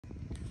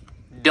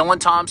Dylan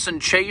Thompson,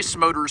 Chase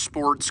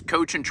Motorsports,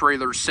 Coach and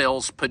Trailer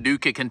Sales,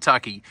 Paducah,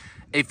 Kentucky.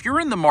 If you're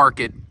in the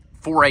market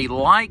for a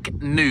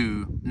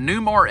like-new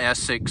Newmar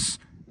Essex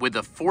with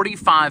a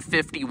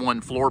 4551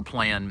 floor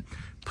plan,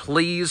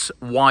 please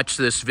watch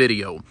this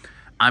video.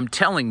 I'm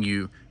telling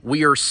you,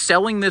 we are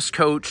selling this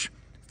coach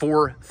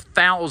for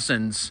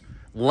thousands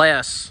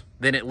less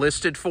than it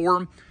listed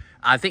for.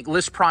 I think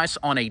list price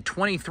on a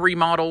 23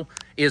 model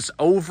is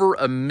over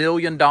 $1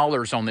 million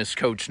on this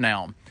coach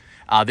now.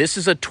 This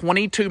is a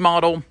 22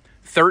 model,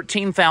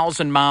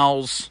 13,000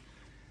 miles,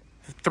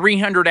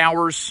 300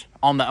 hours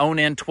on the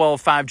own-end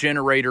 12.5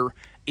 generator.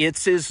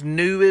 It's as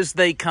new as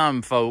they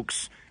come,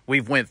 folks.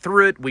 We've went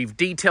through it, we've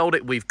detailed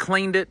it, we've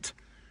cleaned it.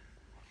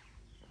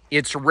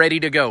 It's ready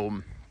to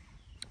go.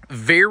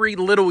 Very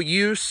little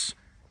use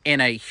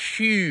and a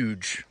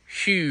huge,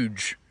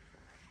 huge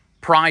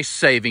price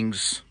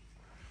savings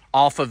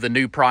off of the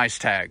new price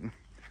tag.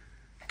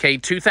 Okay,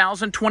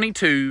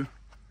 2022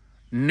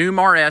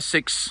 Newmar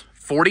Essex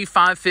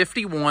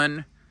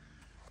 4551.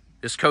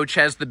 This coach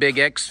has the big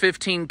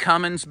X15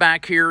 Cummins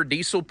back here,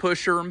 diesel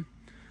pusher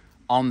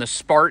on the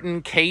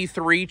Spartan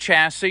K3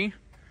 chassis,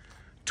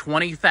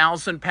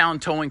 20,000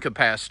 pound towing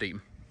capacity.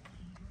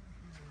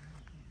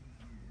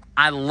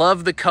 I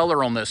love the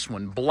color on this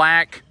one,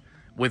 black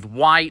with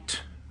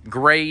white,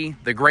 gray.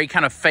 The gray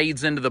kind of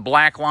fades into the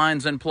black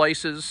lines in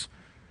places.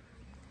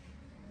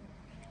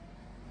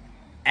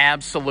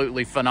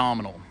 Absolutely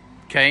phenomenal,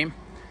 okay?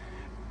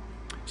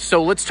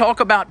 So let's talk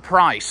about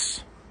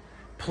price.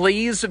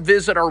 Please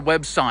visit our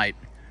website,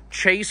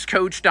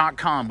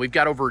 chasecoach.com. We've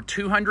got over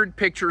 200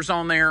 pictures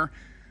on there,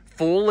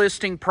 full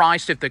listing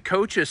price. If the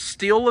coach is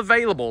still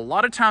available, a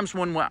lot of times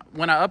when I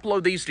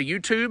upload these to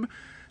YouTube,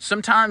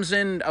 sometimes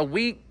in a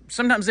week,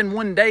 sometimes in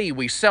one day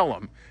we sell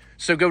them.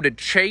 So go to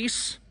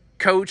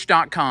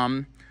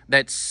chasecoach.com.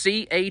 That's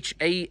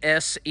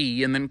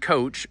C-H-A-S-E and then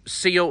coach,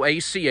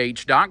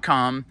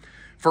 C-O-A-C-H.com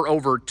for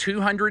over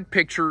 200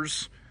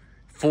 pictures,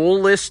 full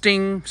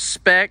listing,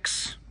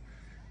 specs,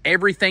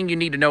 everything you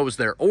need to know is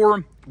there.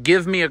 Or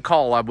give me a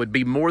call. I would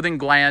be more than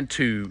glad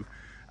to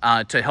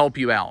help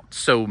you out.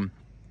 So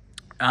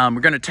we're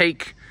going to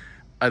take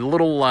a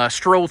little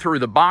stroll through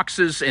the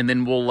boxes, and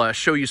then we'll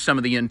show you some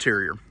of the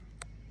interior.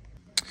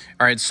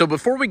 All right, so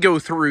before we go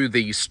through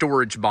the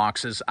storage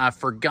boxes, I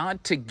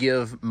forgot to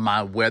give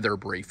my weather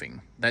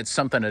briefing. That's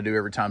something I do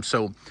every time.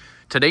 So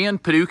today in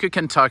Paducah,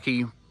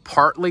 Kentucky,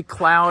 partly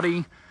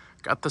cloudy.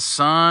 Got the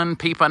sun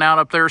peeping out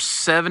up there,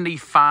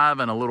 75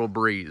 and a little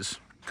breeze.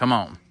 Come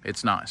on,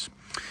 it's nice.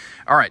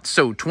 All right,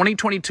 so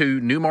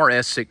 2022 Newmar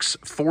Essex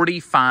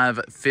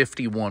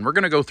 4551. We're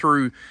going to go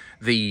through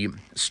the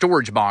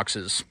storage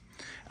boxes.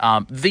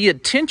 The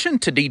attention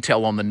to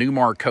detail on the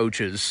Newmar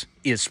coaches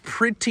is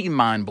pretty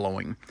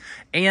mind-blowing.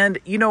 And,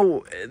 you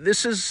know,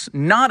 this is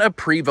not a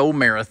Prevost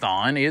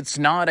Marathon. It's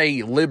not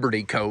a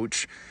Liberty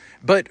coach.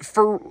 But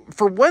for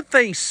what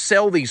they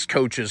sell these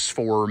coaches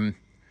for,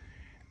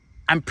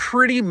 I'm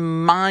pretty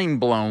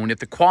mind-blown at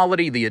the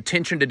quality, the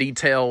attention to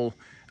detail,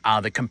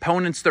 the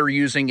components they're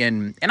using,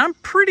 and I'm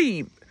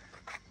pretty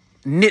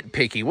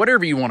nitpicky,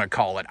 whatever you want to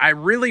call it. I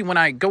really, when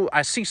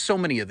I see so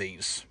many of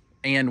these,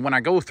 and when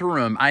I go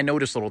through them, I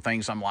notice little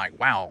things. I'm like,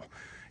 wow,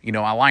 you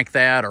know, I like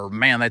that, or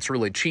man, that's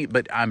really cheap.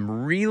 But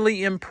I'm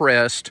really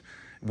impressed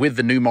with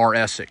the Newmar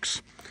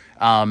Essex.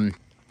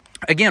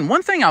 Again,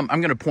 one thing I'm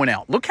going to point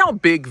out, look how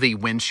big the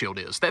windshield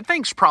is. That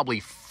thing's probably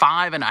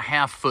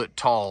 5.5 foot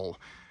tall,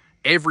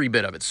 every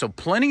bit of it. So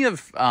plenty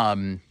of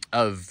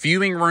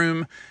viewing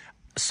room.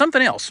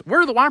 Something else,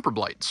 where are the wiper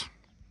blades?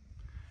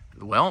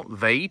 Well,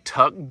 they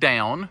tuck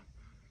down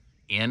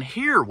in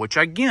here, which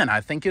again,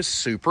 I think is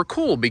super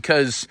cool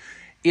because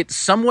it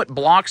somewhat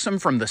blocks them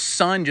from the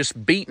sun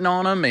just beating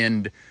on them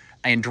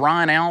and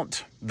drying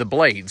out the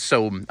blades.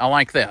 So I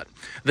like that.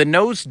 The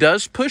nose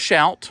does push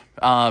out.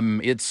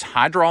 It's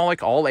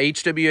hydraulic, all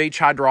HWH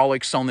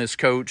hydraulics on this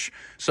coach.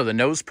 So the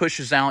nose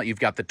pushes out. You've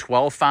got the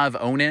 12.5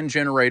 own-end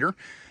generator.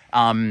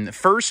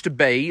 First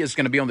bay is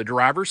going to be on the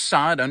driver's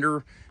side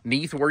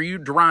underneath where you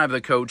drive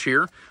the coach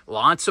here.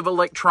 Lots of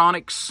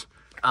electronics.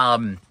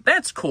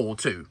 That's cool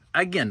too.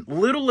 Again,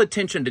 little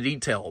attention to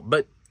detail,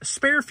 but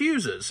spare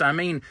fuses. I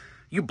mean,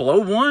 you blow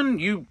one,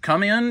 you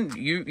come in,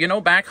 you know,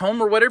 back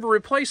home or whatever,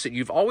 replace it.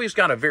 You've always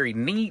got a very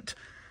neat,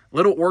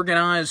 little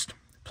organized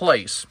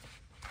place.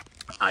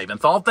 I even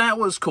thought that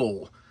was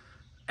cool.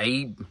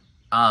 A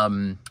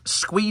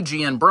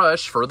squeegee and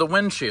brush for the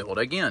windshield.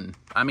 Again,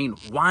 I mean,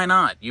 why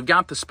not? You've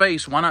got the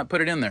space, why not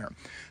put it in there?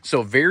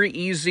 So very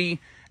easy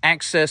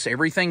access.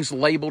 Everything's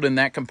labeled in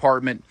that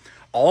compartment.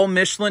 All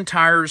Michelin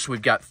tires.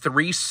 We've got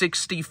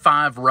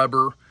 365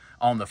 rubber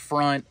on the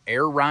front.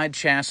 Air ride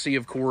chassis,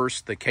 of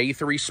course, the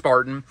K3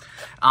 Spartan.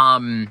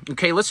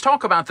 Okay, let's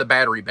talk about the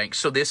battery bank.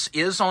 So this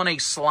is on a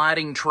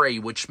sliding tray,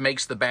 which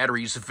makes the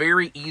batteries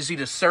very easy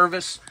to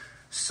service.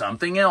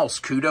 Something else,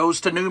 kudos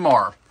to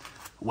Newmar.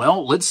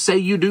 Well, let's say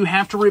you do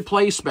have to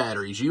replace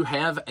batteries. You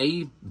have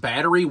a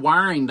battery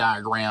wiring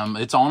diagram.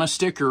 It's on a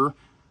sticker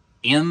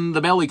in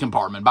the belly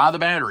compartment by the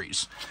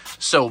batteries.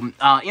 So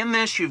in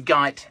this, you've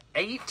got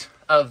 8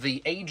 of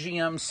the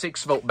AGM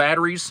 6-volt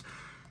batteries,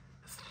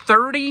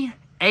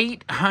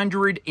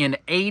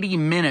 3,880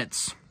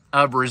 minutes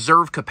of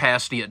reserve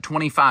capacity at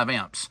 25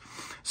 amps.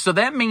 So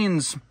that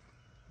means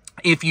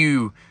if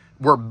you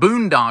were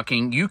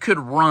boondocking, you could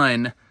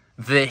run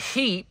the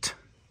heat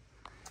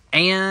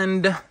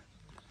and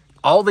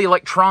all the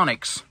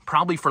electronics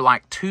probably for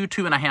like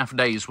 2.5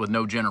 days with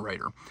no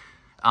generator.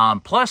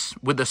 Plus,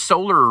 with the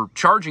solar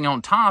charging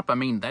on top, I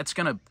mean, that's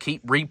going to keep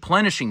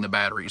replenishing the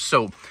batteries.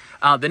 So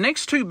the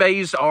next two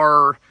bays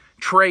are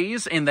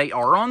trays, and they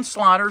are on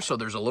sliders. So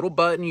there's a little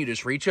button. You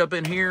just reach up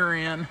in here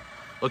and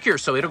look here.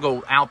 So it'll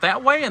go out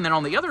that way, and then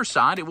on the other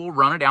side, it will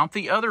run it out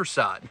the other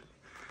side.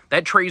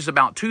 That tray is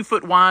about 2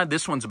 foot wide.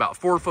 This one's about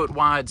 4 foot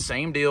wide.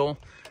 Same deal.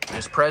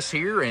 Just press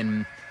here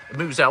and it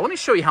moves out. Let me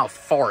show you how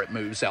far it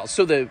moves out.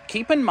 So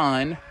keep in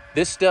mind,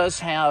 this does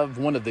have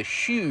one of the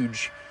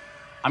huge,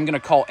 I'm going to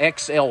call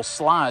XL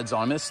slides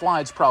on. This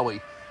slide's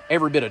probably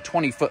every bit of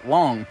 20 foot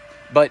long,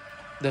 but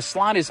the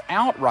slide is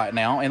out right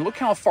now, and look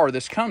how far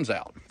this comes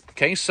out.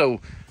 Okay, so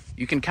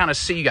you can kind of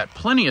see you got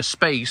plenty of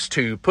space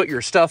to put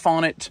your stuff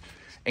on it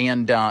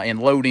and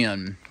load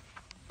in.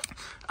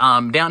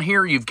 Down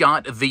here, you've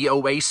got the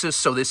Oasis.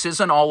 So this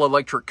is an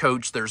all-electric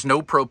coach. There's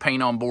no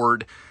propane on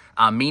board,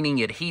 meaning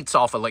it heats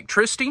off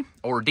electricity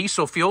or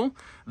diesel fuel.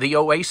 The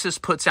Oasis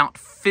puts out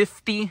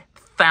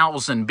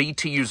 50,000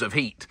 BTUs of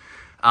heat.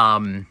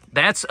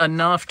 That's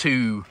enough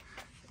to...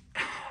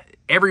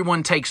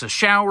 Everyone takes a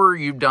shower,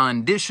 you've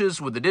done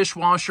dishes with the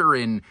dishwasher,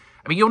 and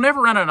I mean, you'll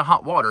never run out of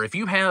hot water. If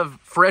you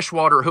have fresh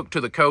water hooked to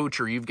the coach,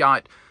 or you've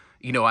got,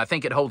 you know, I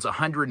think it holds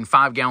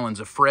 105 gallons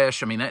of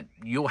fresh. I mean, that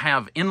you'll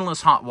have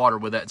endless hot water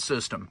with that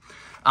system.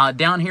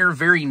 Down here,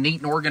 very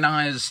neat and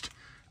organized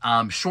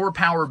shore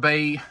power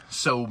bay.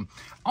 So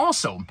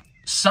also,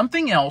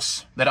 something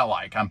else that I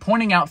like, I'm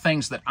pointing out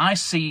things that I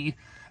see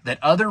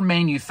that other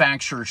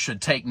manufacturers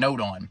should take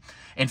note on.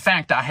 In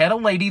fact, I had a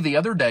lady the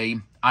other day,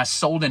 I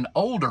sold an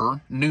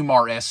older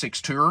Newmar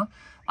Essex to her,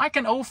 like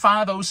an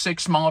 05,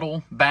 06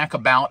 model back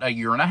about 1.5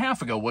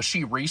 years ago. Well,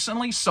 she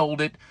recently sold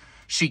it.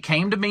 She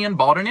came to me and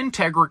bought an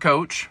Integra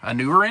coach, a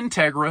newer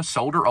Integra,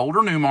 sold her older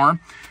Newmar.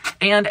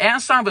 And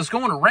as I was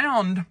going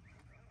around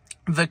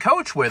the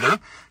coach with her,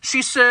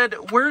 she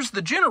said, "Where's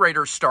the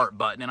generator start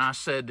button?" And I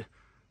said,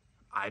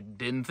 "I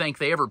didn't think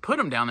they ever put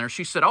them down there."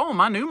 She said, "Oh,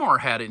 my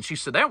Newmar had it." And she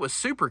said, "That was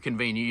super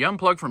convenient. You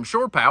unplug from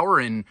shore power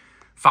and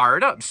fire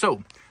it up."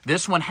 So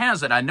this one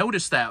has it. I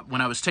noticed that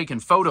when I was taking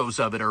photos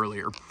of it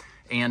earlier,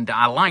 and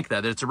I like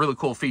that. It's a really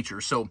cool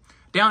feature. So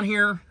down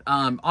here,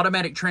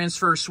 automatic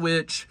transfer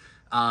switch.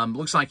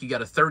 Looks like you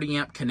got a 30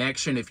 amp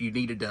connection if you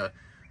needed to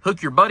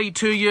hook your buddy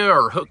to you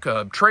or hook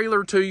a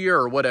trailer to you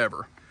or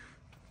whatever.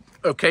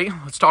 Okay,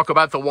 let's talk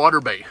about the water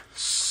bay.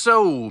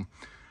 So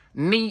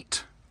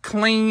neat,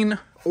 clean,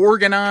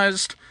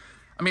 organized.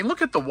 I mean,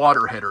 look at the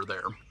water header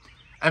there.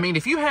 I mean,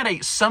 if you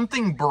had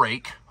something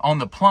break on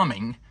the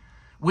plumbing,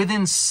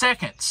 within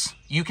seconds,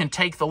 you can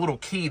take the little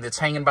key that's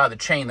hanging by the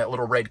chain, that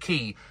little red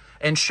key,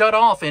 and shut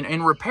off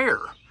and repair.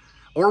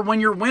 Or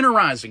when you're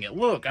winterizing it,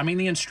 look, I mean,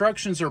 the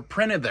instructions are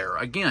printed there.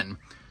 Again,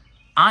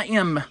 I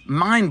am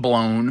mind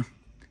blown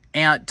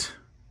at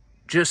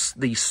just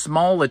the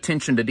small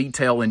attention to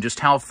detail and just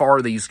how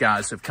far these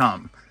guys have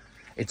come.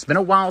 It's been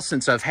a while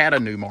since I've had a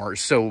Newmar,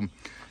 so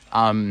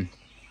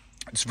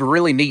it's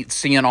really neat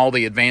seeing all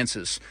the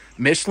advances.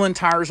 Michelin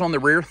tires on the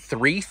rear,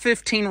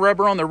 315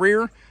 rubber on the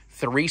rear,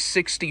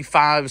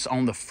 365s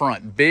on the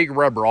front. Big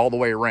rubber all the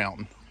way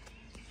around.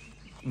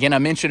 Again, I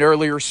mentioned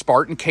earlier,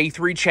 Spartan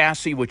K3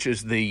 chassis, which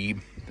is the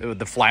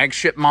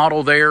flagship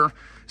model there.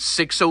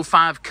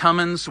 605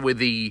 Cummins with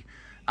the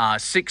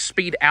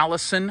 6-speed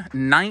Allison,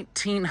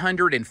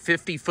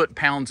 1,950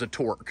 foot-pounds of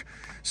torque.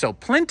 So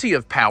plenty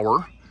of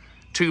power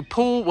to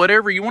pull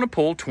whatever you want to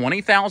pull.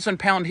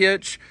 20,000-pound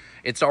hitch.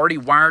 It's already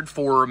wired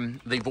for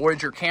the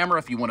Voyager camera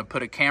if you want to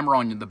put a camera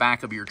on the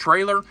back of your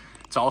trailer.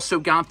 It's also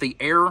got the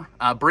air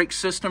brake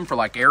system for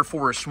like Air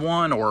Force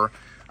One or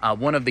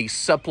one of these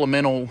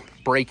supplemental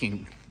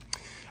braking.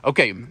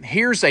 Okay,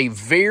 here's a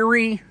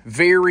very,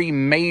 very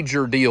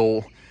major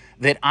deal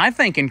that I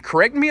think, and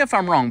correct me if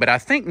I'm wrong, but I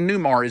think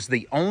Newmar is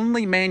the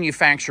only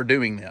manufacturer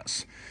doing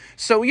this.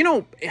 So, you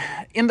know,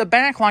 in the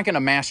back, like in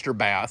a master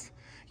bath,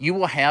 you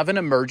will have an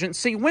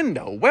emergency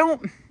window.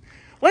 Well,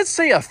 let's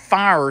say a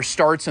fire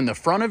starts in the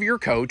front of your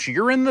coach,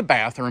 you're in the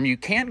bathroom, you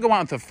can't go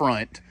out the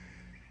front.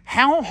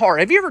 How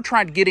hard, have you ever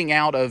tried getting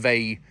out of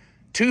a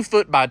 2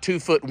 foot by 2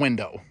 foot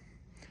window?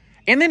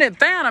 And then at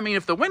that, I mean,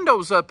 if the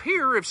window's up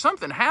here, if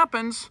something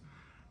happens,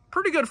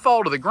 pretty good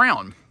fall to the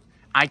ground.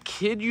 I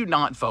kid you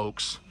not,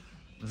 folks.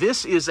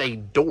 This is a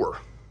door.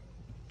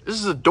 This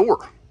is a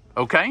door,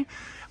 okay?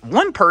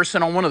 One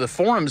person on one of the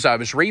forums I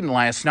was reading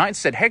last night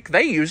said, heck,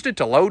 they used it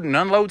to load and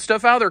unload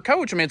stuff out of their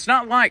coach. I mean, it's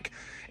not like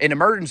an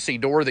emergency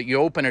door that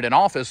you open at an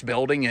office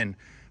building and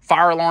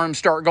fire alarms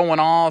start going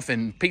off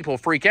and people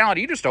freak out.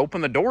 You just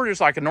open the door just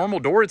like a normal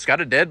door. It's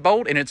got a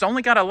deadbolt and it's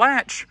only got a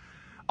latch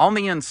on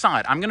the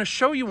inside. I'm going to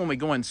show you when we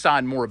go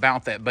inside more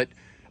about that. But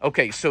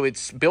Okay, so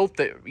it's built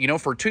that, you know,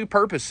 for two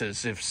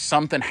purposes. If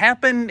something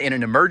happened in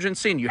an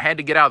emergency and you had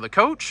to get out of the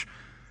coach,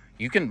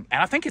 you can,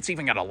 and I think it's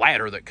even got a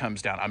ladder that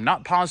comes down. I'm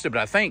not positive,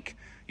 but I think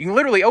you can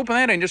literally open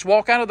that and just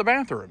walk out of the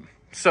bathroom.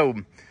 So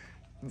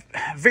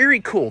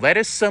very cool. That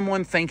is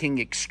someone thinking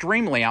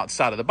extremely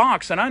outside of the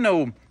box. And I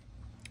know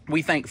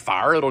we think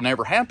fire, it'll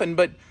never happen,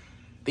 but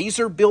these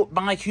are built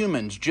by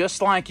humans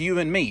just like you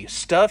and me.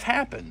 Stuff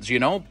happens, you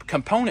know,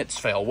 components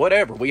fail,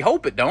 whatever. We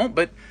hope it don't,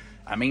 but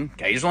I mean,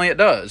 occasionally it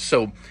does.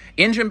 So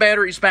engine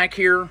batteries back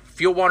here,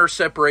 fuel water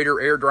separator,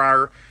 air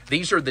dryer.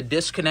 These are the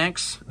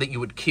disconnects that you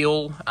would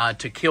kill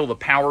to kill the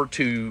power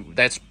to,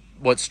 that's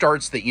what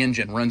starts the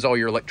engine, runs all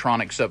your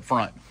electronics up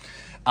front.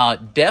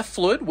 DEF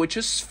fluid, which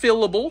is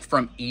fillable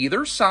from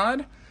either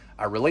side.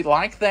 I really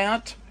like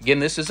that. Again,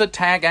 this is a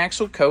tag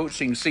axle coach.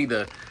 So you can see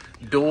the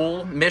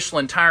dual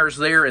Michelin tires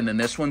there, and then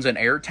this one's an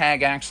air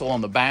tag axle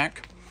on the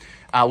back.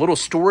 A little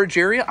storage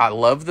area. I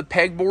love the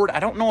pegboard. I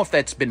don't know if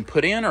that's been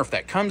put in or if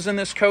that comes in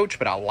this coach,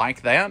 but I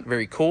like that.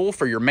 Very cool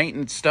for your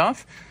maintenance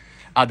stuff.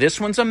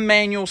 This one's a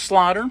manual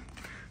slider.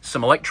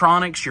 Some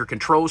electronics, your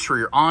controls for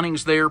your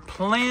awnings there.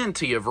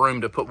 Plenty of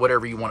room to put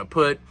whatever you want to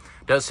put.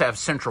 Does have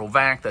central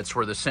vac. That's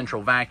where the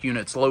central vac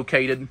unit's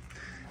located.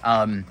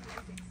 Of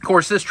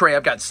course, this tray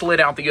I've got slid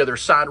out the other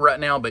side right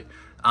now, but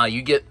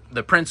you get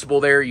the principle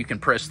there. You can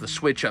press the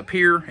switch up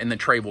here, and the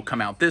tray will come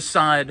out this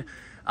side.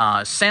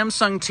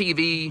 Samsung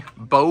TV,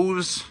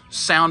 Bose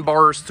sound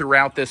bars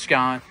throughout this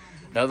guy.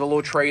 Another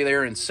little tray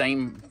there, and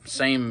same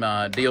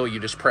deal. You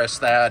just press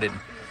that and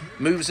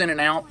moves in and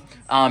out.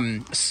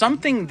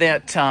 Something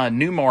that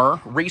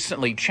Newmar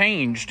recently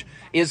changed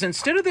is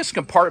instead of this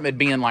compartment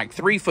being like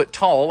 3 foot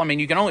tall, I mean,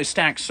 you can only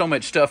stack so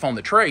much stuff on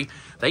the tray,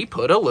 they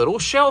put a little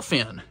shelf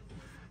in.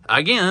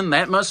 Again,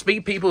 that must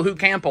be people who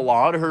camp a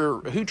lot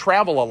or who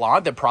travel a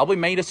lot that probably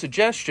made a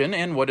suggestion,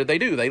 and what did they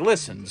do? They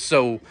listened.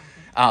 So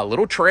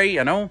little tray,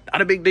 I know,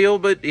 not a big deal,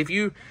 but if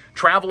you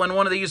travel in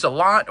one of these a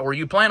lot or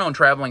you plan on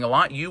traveling a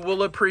lot, you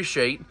will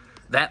appreciate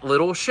that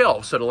little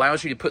shelf. So it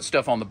allows you to put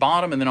stuff on the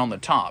bottom and then on the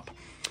top.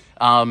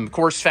 Of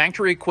course,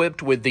 factory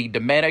equipped with the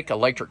Dometic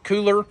electric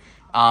cooler.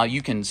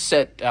 You can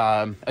set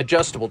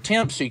adjustable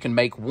temps, so you can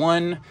make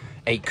one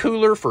a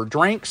cooler for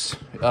drinks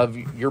of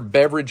your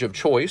beverage of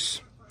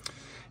choice.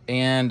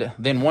 And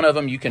then one of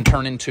them you can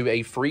turn into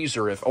a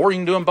freezer, or you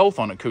can do them both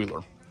on a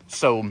cooler.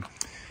 So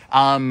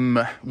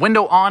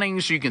window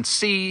awnings, you can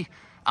see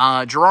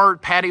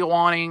Girard patio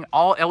awning,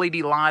 all LED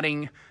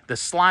lighting. The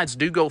slides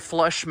do go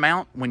flush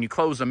mount when you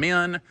close them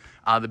in.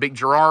 The big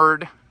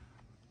Girard,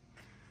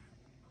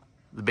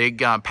 the big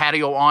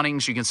patio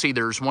awnings, you can see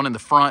there's one in the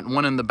front,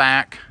 one in the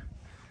back.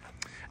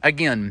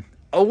 Again,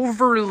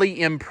 overly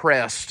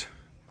impressed.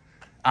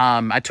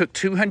 I took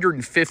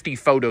 250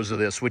 photos of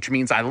this, which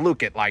means I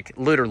look at like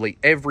literally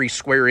every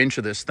square inch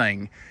of this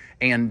thing,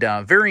 and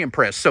very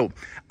impressed. So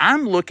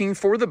I'm looking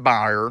for the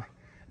buyer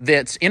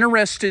that's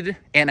interested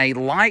in a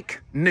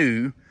like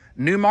new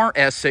Newmar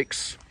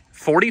Essex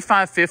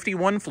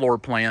 4551 floor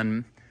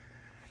plan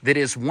that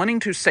is wanting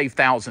to save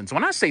thousands.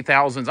 When I say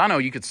thousands, I know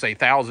you could say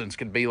thousands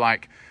could be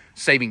like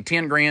saving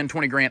 10 grand,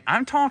 20 grand.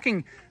 I'm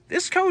talking,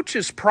 this coach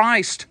is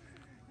priced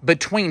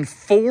between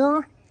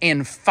 $400,000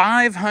 and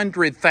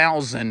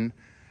 $500,000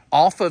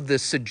 off of the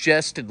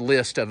suggested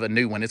list of a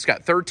new one. It's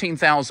got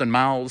 13,000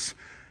 miles,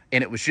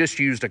 and it was just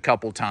used a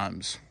couple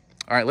times.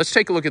 All right, let's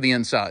take a look at the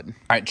inside. All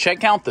right,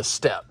 check out the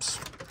steps.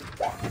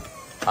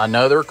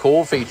 Another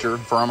cool feature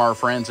from our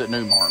friends at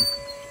Newmar.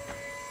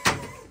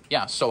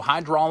 Yeah, so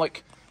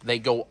hydraulic. They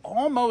go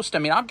almost, I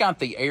mean, I've got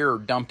the air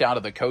dumped out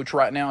of the coach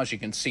right now. As you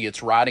can see,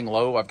 it's riding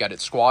low. I've got it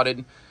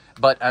squatted.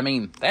 But, I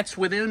mean, that's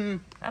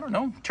within, I don't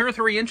know, 2 or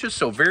 3 inches,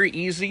 so very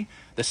easy.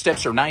 The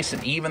steps are nice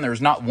and even.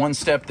 There's not one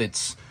step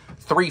that's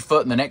 3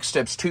 foot and the next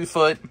step's 2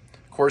 foot.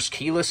 Of course,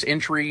 keyless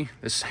entry.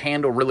 This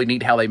handle, really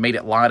neat how they made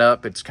it light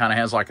up. It kind of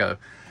has like a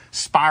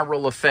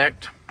spiral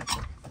effect.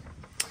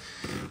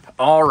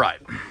 All right,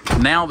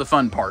 now the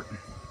fun part.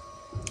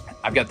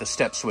 I've got the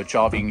step switch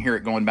off. You can hear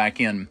it going back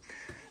in.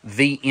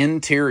 The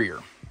interior.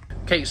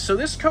 Okay, so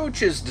this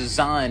coach is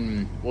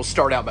designed, we'll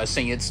start out by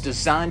saying it's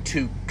designed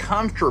to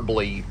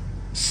comfortably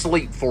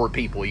sleep 4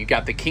 people. You've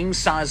got the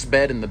king-size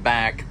bed in the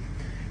back.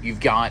 You've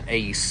got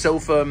a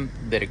sofa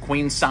that a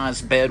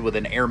queen-size bed with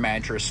an air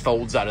mattress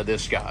folds out of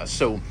this guy.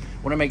 So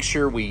I want to make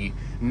sure we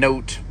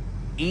note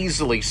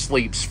easily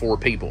sleeps 4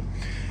 people.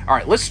 All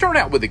right, let's start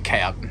out with the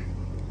cab.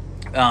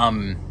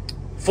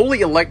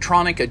 Fully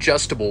electronic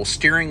adjustable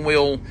steering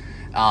wheel,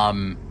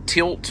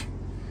 tilt.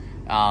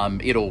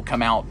 It'll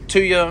come out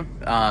to you,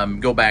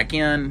 go back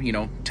in, you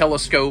know,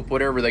 telescope,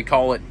 whatever they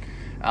call it.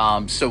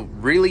 So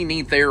really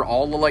neat there,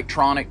 all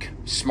electronic,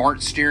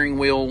 smart steering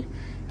wheel.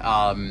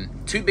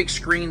 2 big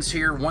screens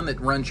here, one that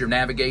runs your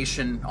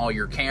navigation, all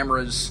your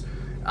cameras.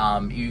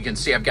 You can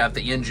see I've got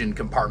the engine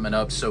compartment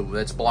up, so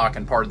that's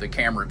blocking part of the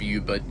camera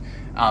view, but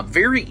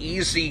Very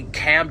easy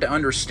cab to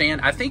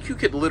understand. I think you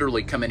could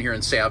literally come in here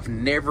and say, I've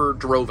never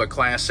drove a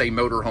Class A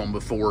motorhome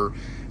before,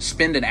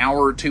 spend an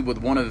hour or two with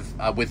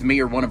with me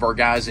or one of our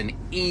guys and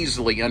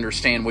easily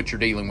understand what you're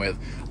dealing with.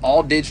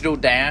 All digital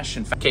dash.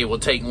 In fact, okay, we'll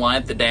take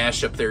light the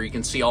dash up there. You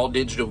can see all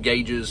digital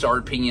gauges,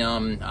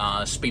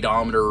 RPM,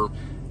 speedometer,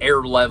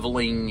 air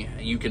leveling.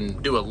 You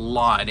can do a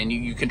lot, and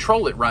you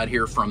control it right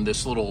here from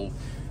this little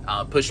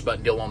push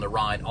button deal on the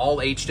right. All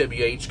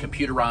HWH,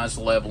 computerized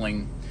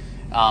leveling.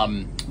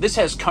 This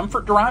has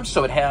comfort drive,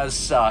 so it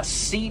has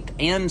seat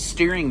and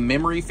steering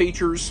memory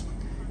features,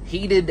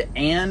 heated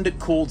and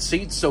cooled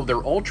seats. So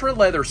they're ultra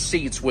leather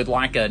seats with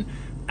like an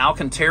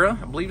Alcantara,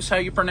 I believe is how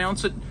you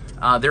pronounce it.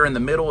 There in the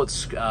middle,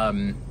 it's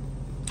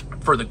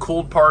for the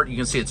cooled part. You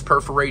can see it's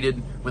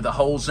perforated with the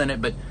holes in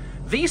it. But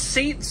these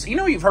seats, you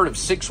know, you've heard of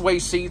 6-way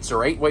seats or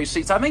 8-way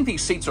seats. I think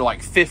these seats are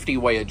like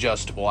 50-way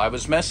adjustable. I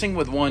was messing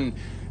with one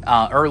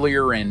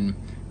earlier, and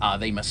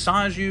they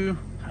massage you.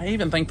 I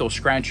even think they'll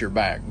scratch your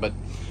back. But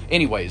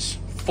anyways,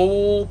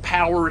 full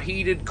power,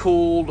 heated,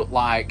 cooled,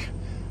 like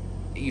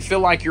you feel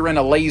like you're in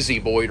a lazy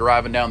boy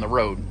driving down the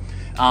road.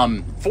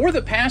 For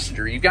the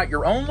passenger, you've got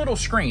your own little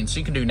screen, so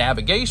you can do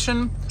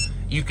navigation.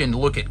 You can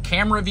look at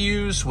camera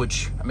views,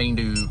 which, I mean,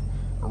 do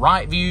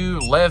right view,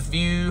 left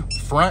view,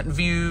 front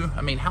view.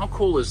 I mean, how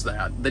cool is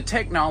that? The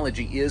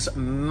technology is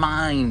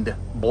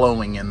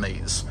mind-blowing in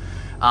these.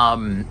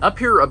 Up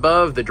here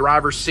above the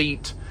driver's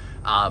seat,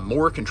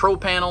 more control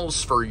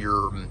panels for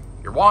your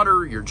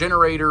water, your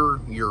generator,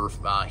 your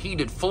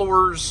heated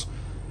floors.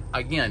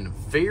 Again,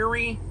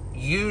 very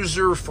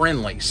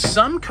user-friendly.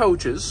 Some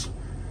coaches,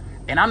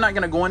 and I'm not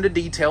going to go into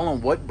detail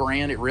on what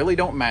brand, it really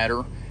don't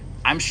matter.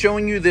 I'm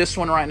showing you this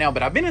one right now,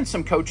 but I've been in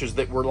some coaches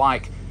that were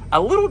like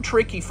a little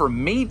tricky for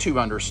me to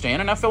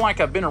understand, and I feel like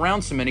I've been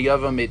around so many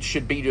of them, it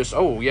should be just,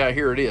 oh yeah,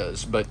 here it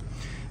is. But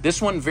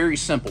this one, very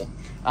simple.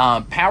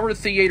 Power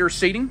theater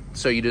seating,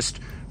 so you just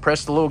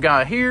press the little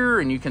guy here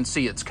and you can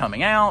see it's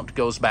coming out,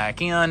 goes back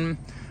in.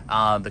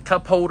 The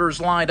cup holders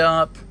light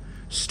up,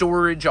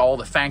 storage, all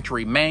the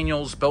factory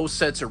manuals, both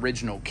sets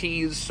original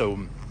keys. So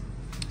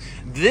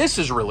this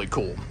is really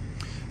cool.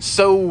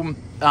 So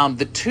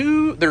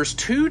there's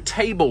two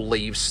table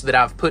leaves that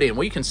I've put in.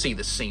 Well, you can see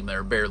the seam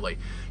there barely.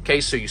 Okay,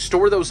 so you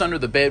store those under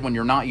the bed when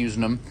you're not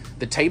using them.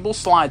 The table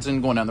slides in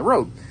going down the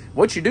road.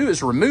 What you do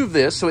is remove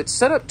this, so it's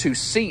set up to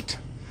seat.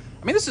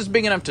 I mean, this is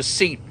big enough to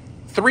seat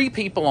 3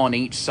 people on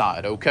each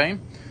side, okay?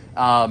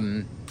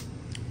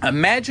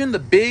 Imagine the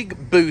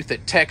big booth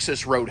at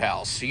Texas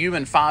Roadhouse. You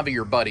and 5 of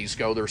your buddies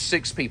go. There's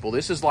 6 people.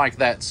 This is like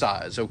that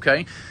size,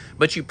 okay?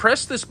 But you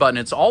press this button.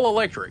 It's all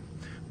electric.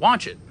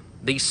 Watch it.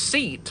 The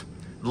seat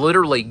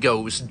literally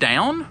goes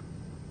down,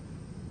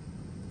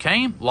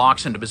 okay,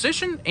 locks into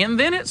position, and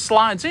then it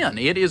slides in.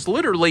 It is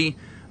literally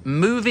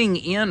moving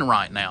in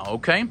right now,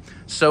 okay?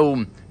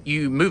 So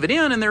you move it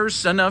in, and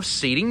there's enough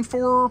seating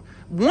for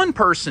one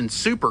person,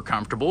 super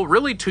comfortable.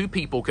 Really, 2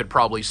 people could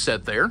probably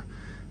sit there.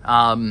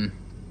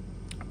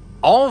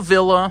 All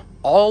Villa,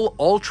 all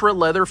ultra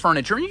leather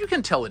furniture, and you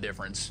can tell the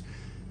difference.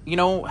 You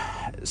know,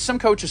 some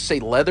coaches say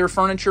leather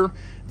furniture.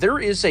 There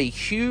is a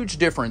huge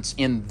difference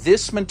in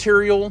this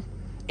material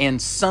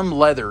and some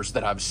leathers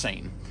that I've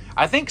seen.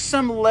 I think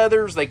some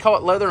leathers, they call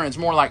it leather, and it's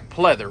more like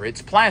pleather.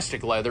 It's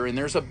plastic leather, and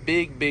there's a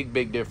big, big,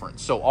 big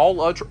difference. So all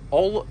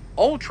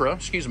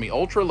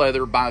ultra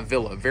leather by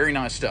Villa. Very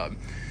nice stuff.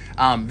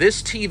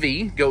 This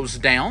TV goes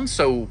down,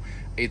 so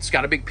it's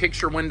got a big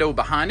picture window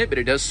behind it, but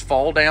it does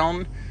fall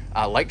down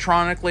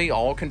electronically,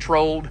 all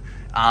controlled.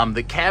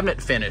 The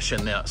cabinet finish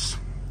in this.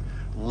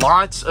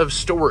 Lots of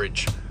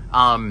storage.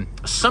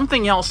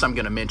 Something else I'm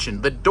going to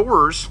mention. The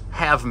doors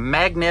have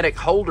magnetic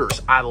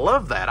holders. I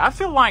love that. I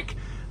feel like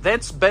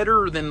that's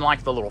better than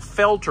like the little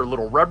felt or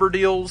little rubber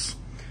deals.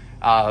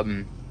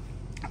 All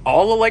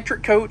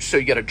electric coach, so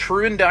you get a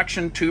true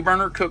induction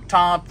 2-burner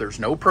cooktop. There's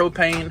no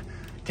propane.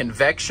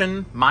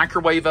 Convection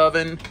microwave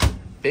oven.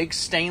 Big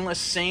stainless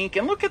sink.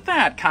 And look at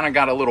that. Kind of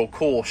got a little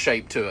cool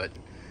shape to it.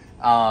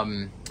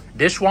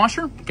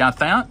 Dishwasher. Got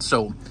that.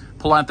 So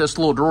pull out this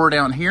little drawer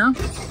down here.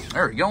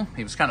 There we go.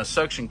 He was kind of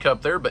suction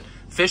cup there, but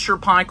Fisher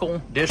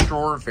Paykel dish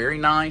drawer, very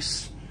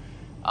nice.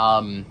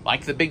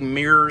 Like the big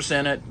mirrors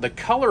in it. The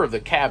color of the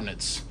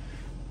cabinets,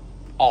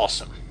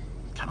 awesome.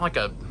 Kind of like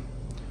a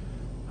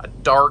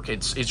dark,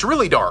 it's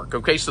really dark,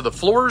 okay? So the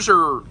floors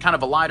are kind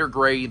of a lighter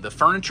gray. The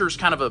furniture's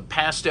kind of a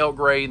pastel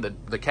gray.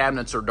 The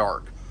cabinets are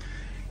dark.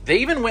 They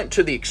even went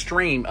to the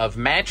extreme of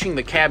matching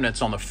the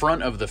cabinets on the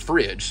front of the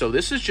fridge. So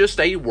this is just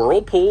a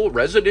Whirlpool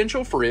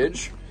residential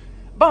fridge,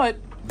 but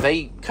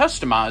they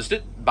customized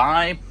it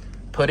by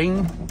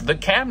putting the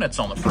cabinets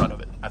on the front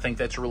of it. I think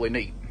that's really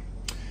neat.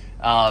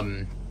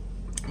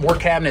 More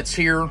cabinets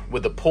here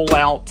with the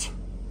pull-out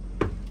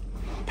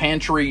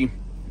pantry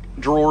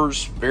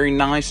drawers. Very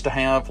nice to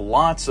have.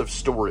 Lots of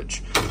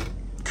storage.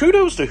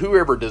 Kudos to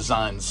whoever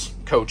designs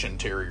coach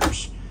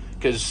interiors,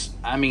 because,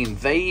 I mean,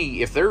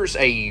 if there's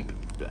an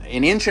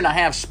 1.5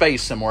 inch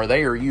space somewhere,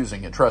 they are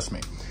using it, trust me.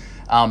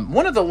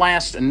 One of the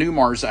last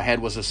Newmars I had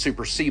was a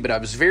Super C, but I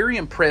was very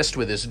impressed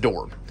with this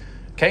door.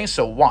 Okay,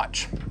 so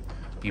watch.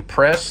 You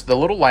press the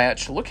little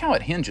latch. Look how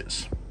it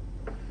hinges.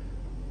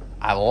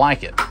 I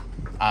like it.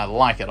 I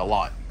like it a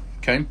lot.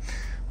 Okay,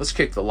 let's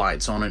kick the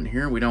lights on it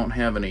here. We don't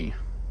have any.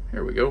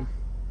 Here we go.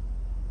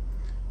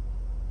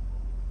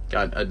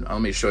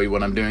 Let me show you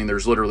what I'm doing.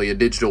 There's literally a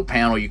digital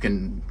panel. You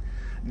can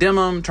dim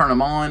them, turn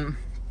them on.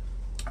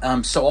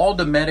 So all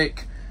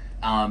Dometic,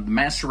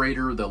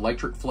 macerator, the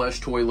electric flush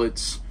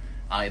toilets.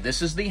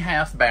 This is the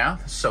half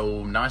bath.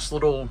 So nice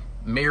little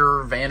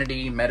mirror,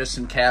 vanity,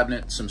 medicine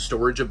cabinet, some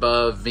storage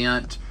above,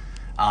 vent,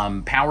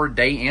 power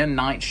day and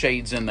night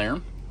shades in there.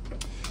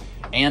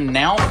 And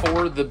now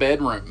for the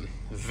bedroom.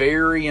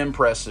 Very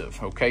impressive.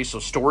 Okay, so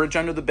storage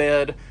under the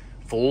bed,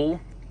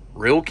 full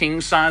real king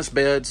size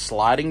bed,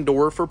 sliding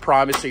door for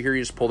privacy here.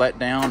 You just pull that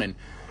down and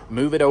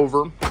move it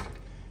over.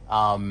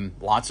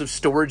 Lots of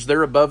storage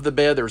there above the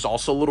bed. There's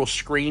also a little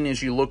screen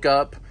as you look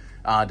up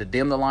to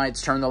dim the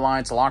lights, turn the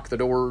lights, lock the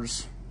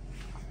doors,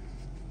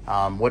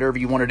 whatever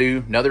you want to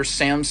do. Another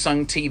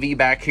Samsung TV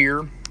back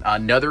here.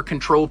 Another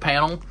control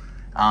panel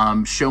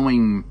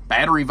showing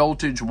battery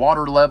voltage,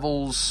 water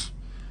levels,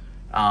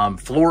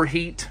 floor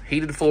heat,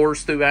 heated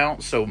floors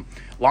throughout. So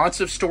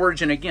lots of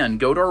storage. And again,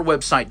 go to our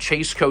website,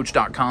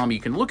 chasecoach.com. You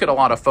can look at a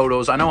lot of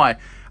photos. I know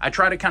I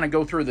try to kind of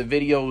go through the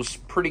videos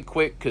pretty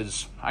quick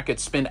because I could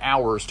spend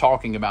hours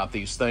talking about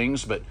these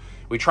things, but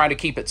we try to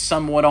keep it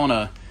somewhat on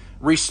a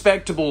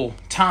respectable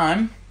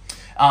time.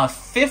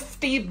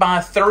 50 by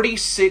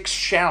 36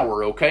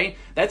 shower, okay?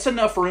 That's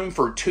enough room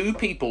for 2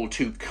 people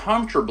to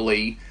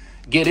comfortably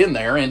get in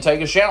there and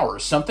take a shower.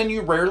 Something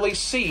you rarely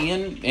see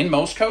in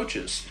most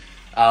coaches.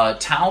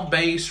 Tile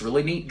base,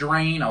 really neat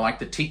drain. I like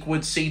the teak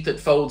wood seat that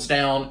folds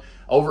down.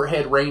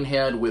 Overhead rain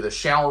head with a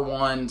shower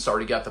one. It's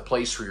already got the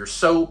place for your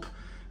soap.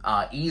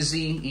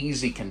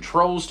 Easy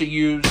controls to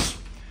use.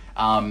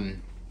 Another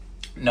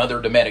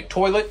Dometic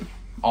toilet.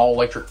 All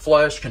electric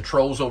flush.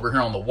 Controls over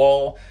here on the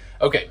wall.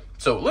 Okay,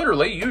 so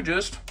literally you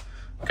just,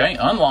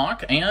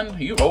 unlock and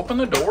you open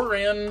the door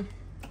and,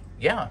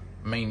 yeah,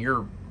 I mean,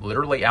 you're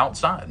literally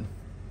outside.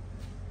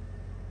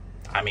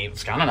 I mean,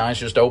 it's kind of nice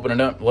just opening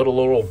up,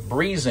 little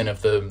breeze in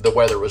if the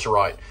weather was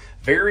right.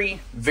 Very,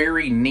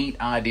 very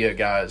neat idea,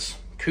 guys.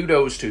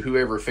 Kudos to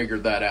whoever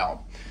figured that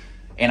out.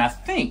 And I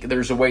think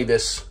there's a way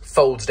this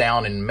folds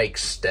down and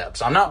makes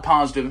steps. I'm not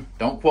positive.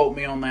 Don't quote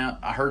me on that.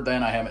 I heard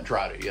that. I haven't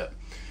tried it yet.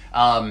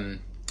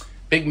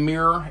 Big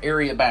mirror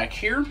area back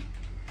here.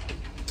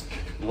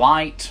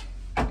 Light,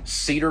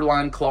 cedar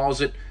lined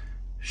closet,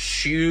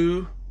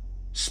 shoe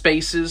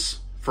spaces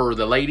for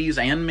the ladies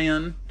and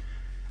men.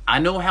 I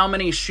know how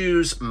many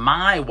shoes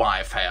my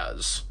wife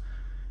has.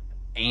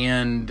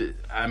 And,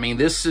 I mean,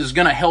 this is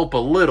going to help a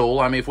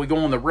little. I mean, if we go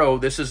on the road,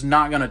 this is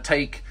not going to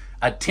take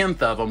a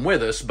 10th of them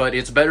with us, but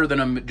it's better than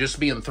them just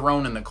being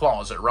thrown in the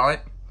closet, right?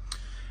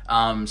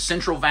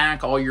 Central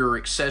vac, all your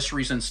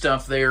accessories and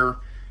stuff there.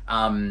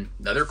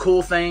 Another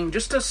cool thing,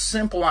 just a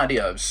simple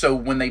idea. So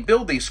when they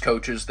build these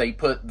coaches, they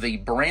put the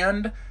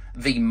brand,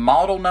 the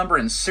model number,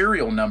 and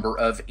serial number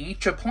of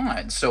each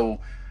appliance. So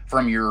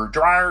from your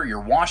dryer,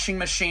 your washing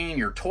machine,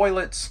 your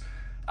toilets,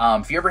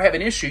 if you ever have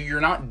an issue, you're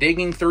not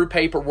digging through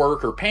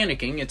paperwork or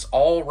panicking. It's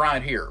all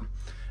right here.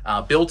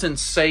 Built-in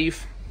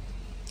safe.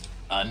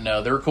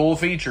 Another cool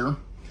feature,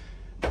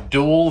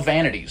 dual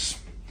vanities.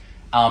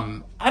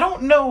 I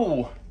don't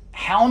know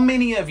how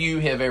many of you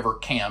have ever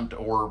camped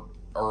or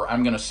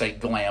I'm going to say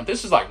glamped.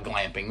 This is like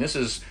glamping. This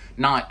is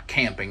not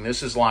camping.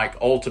 This is like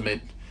ultimate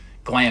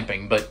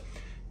glamping. But,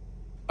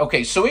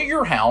 okay, so at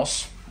your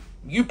house,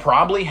 you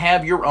probably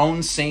have your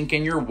own sink,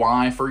 and your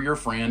wife or your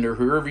friend or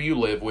whoever you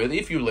live with,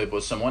 if you live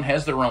with someone,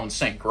 has their own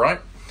sink, right?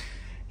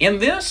 In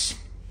this,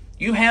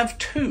 you have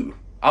 2.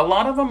 A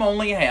lot of them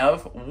only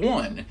have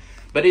 1.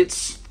 But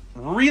it's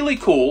really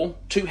cool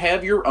to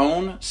have your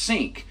own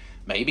sink.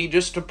 Maybe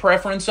just a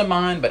preference of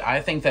mine, but I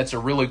think that's a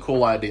really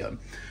cool idea.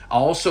 I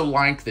also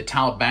like the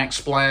tile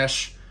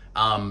backsplash,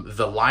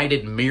 the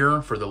lighted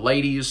mirror for the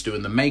ladies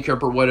doing the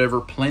makeup or whatever.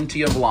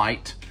 Plenty of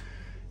light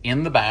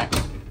in the back.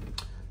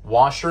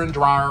 Washer and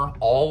dryer,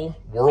 all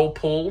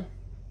Whirlpool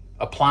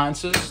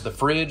appliances. The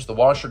fridge, the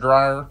washer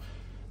dryer,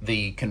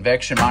 the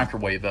convection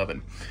microwave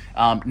oven.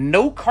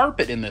 No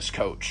carpet in this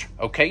coach.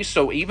 Okay,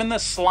 so even the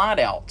slide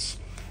outs.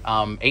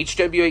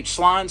 HWH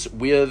slides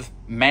with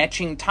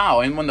matching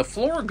tile. And when the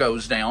floor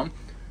goes down,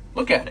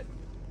 look at it.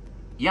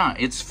 Yeah,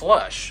 it's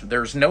flush.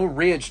 There's no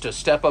ridge to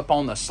step up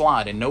on the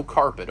slide and no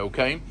carpet,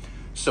 okay?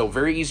 So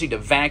very easy to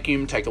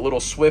vacuum, take a little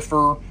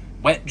Swiffer,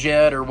 wet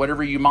jet, or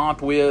whatever you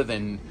mop with,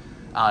 and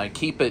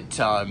keep it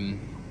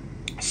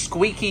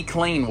squeaky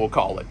clean, we'll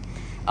call it.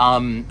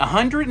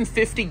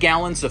 150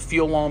 gallons of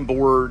fuel on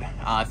board.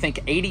 I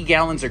think 80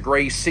 gallons of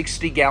gray,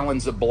 60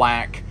 gallons of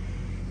black.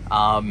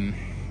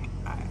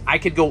 I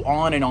could go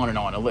on and on and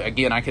on.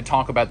 Again, I could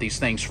talk about these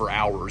things for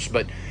hours,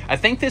 but I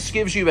think this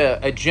gives you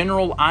a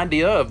general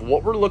idea of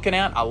what we're looking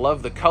at. I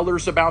love the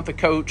colors about the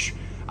coach.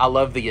 I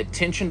love the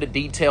attention to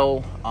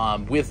detail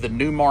with the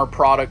Newmar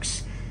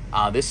products.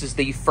 This is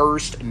the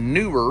first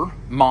newer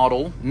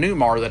model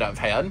Newmar that I've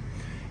had,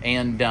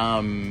 and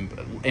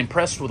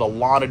impressed with a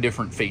lot of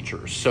different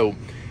features. So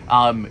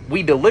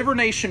We deliver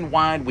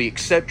nationwide. We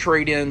accept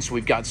trade-ins.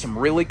 We've got some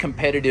really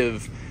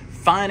competitive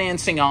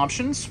financing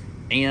options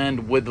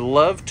and would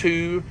love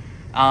to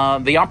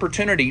the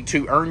opportunity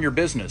to earn your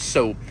business.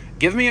 So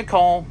give me a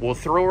call. We'll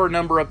throw our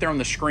number up there on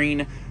the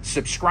screen.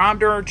 Subscribe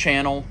to our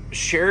channel.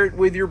 Share it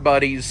with your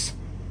buddies.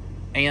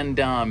 And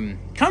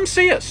come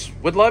see us.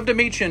 Would love to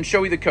meet you and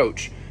show you the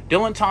coach.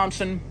 Dylan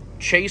Thompson,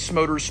 Chase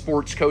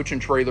Motorsports Coach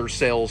and Trailer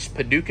Sales,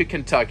 Paducah,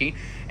 Kentucky.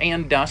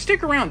 And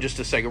stick around just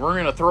a second. We're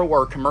going to throw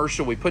our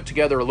commercial. We put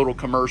together a little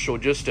commercial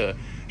just to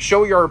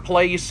show you our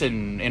place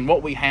and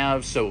what we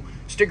have. So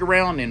stick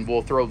around and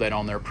we'll throw that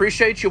on there.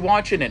 Appreciate you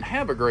watching and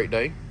have a great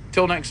day.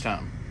 Till next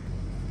time.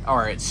 All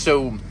right,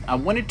 so I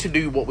wanted to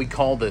do what we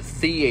call the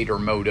theater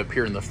mode up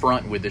here in the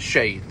front with the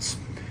shades.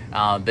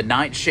 The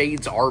night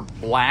shades are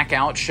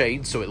blackout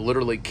shades, so it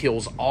literally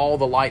kills all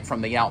the light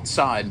from the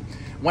outside.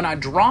 When I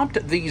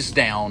dropped these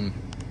down,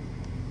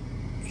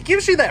 it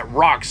gives you that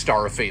rock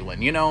star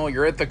feeling. You know,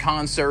 you're at the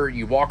concert,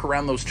 you walk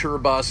around those tour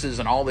buses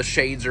and all the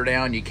shades are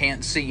down, you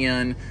can't see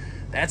in.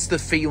 That's the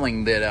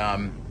feeling that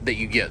that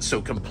you get.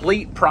 So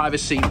complete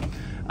privacy.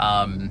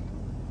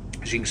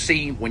 As you can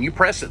see, when you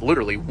press it,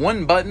 literally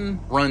one button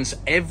runs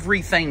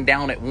everything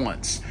down at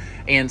once.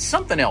 And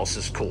something else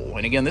is cool.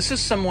 And again, this is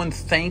someone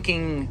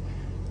thinking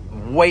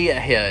way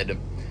ahead.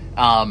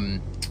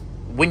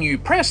 When you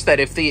press that,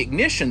 if the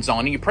ignition's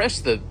on, you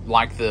press the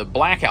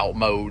blackout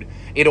mode,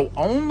 it'll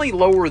only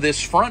lower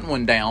this front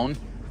one down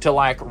to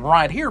like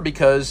right here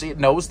because it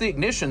knows the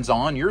ignition's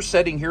on. You're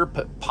sitting here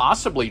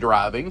possibly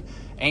driving,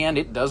 and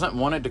it doesn't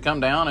want it to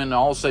come down and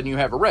all of a sudden you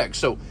have a wreck.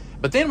 So,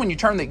 but then when you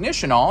turn the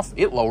ignition off,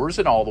 it lowers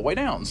it all the way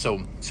down.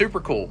 So super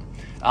cool.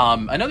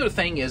 Another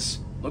thing is,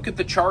 look at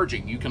the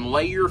charging. You can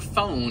lay your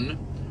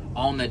phone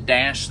on the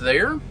dash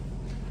there,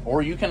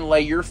 or you can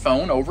lay your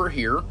phone over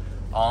here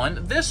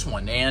on this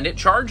one, and it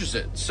charges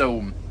it.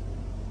 So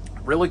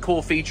really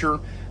cool feature.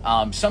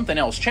 Something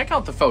else, check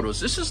out the photos.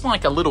 This is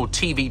like a little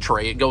TV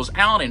tray. It goes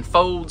out and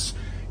folds,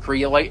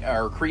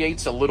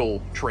 creates a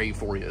little tray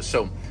for you.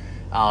 So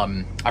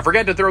I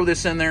forgot to throw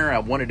this in there. I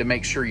wanted to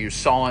make sure you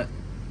saw it.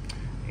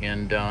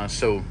 And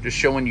so just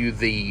showing you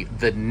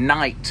the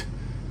night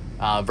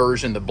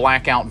version, the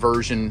blackout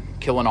version,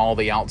 killing all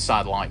the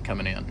outside light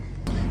coming in.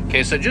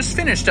 Okay, so just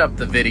finished up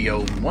the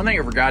video. One thing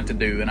I forgot to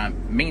do, and I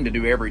mean to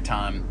do every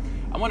time,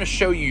 I want to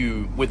show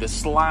you with the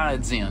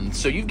slides in.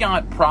 So you've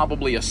got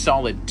probably a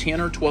solid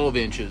 10 or 12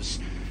 inches,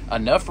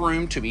 enough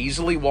room to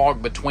easily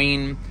walk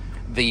between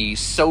the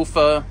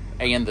sofa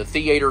and the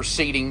theater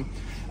seating.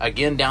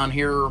 Again, down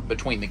here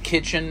between the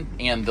kitchen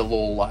and the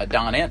little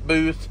dinette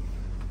booth.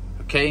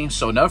 Okay,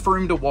 so enough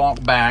room to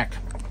walk back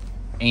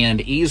and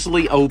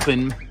easily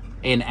open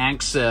and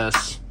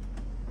access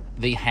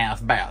the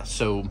half bath.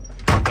 So,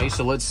 okay,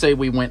 so let's say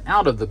we went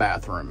out of the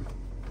bathroom.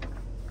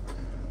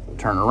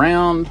 Turn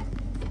around,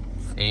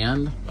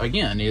 and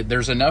again,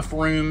 there's enough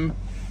room,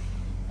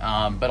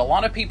 but a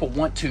lot of people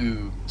want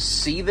to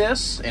see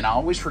this, and I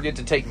always forget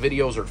to take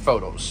videos or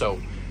photos,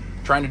 so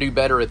trying to do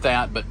better at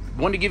that, but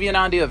wanted to give you an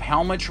idea of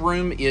how much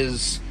room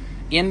is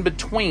in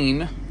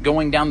between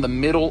going down the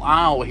middle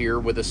aisle here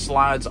with the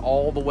slides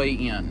all the way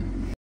in.